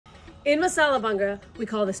In Masala Bhangra, we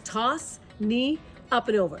call this toss, knee, up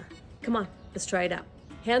and over. Come on, let's try it out.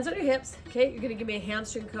 Hands on your hips, okay? You're gonna give me a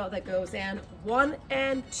hamstring curl that goes in 1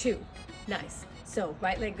 and 2. Nice. So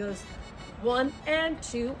right leg goes 1 and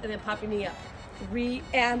 2, and then pop your knee up. 3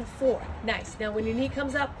 and 4. Nice. Now when your knee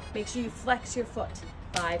comes up, make sure you flex your foot.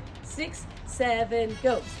 5, 6, 7,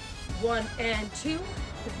 goes. 1 and 2,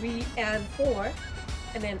 3 and 4,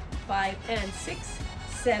 and then 5 and 6,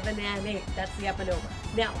 7 and 8. That's the up and over.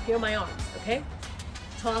 Now, here are my arms, okay?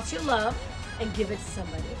 Toss your love and give it to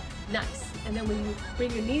somebody. Nice. And then when you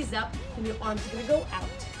bring your knees up, then your arms are gonna go out,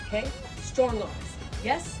 okay? Strong arms,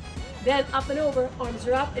 yes? Then up and over, arms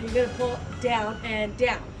are up, and you're gonna pull down and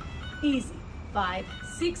down. Easy. 5,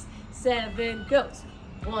 6, 7, goes.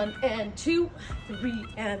 1 and 2, 3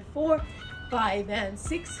 and 4, 5 and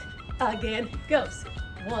 6, again, goes.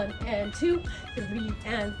 1 and 2, 3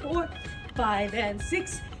 and 4, 5 and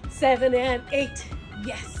 6, 7 and 8.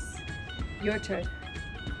 Yes, your turn.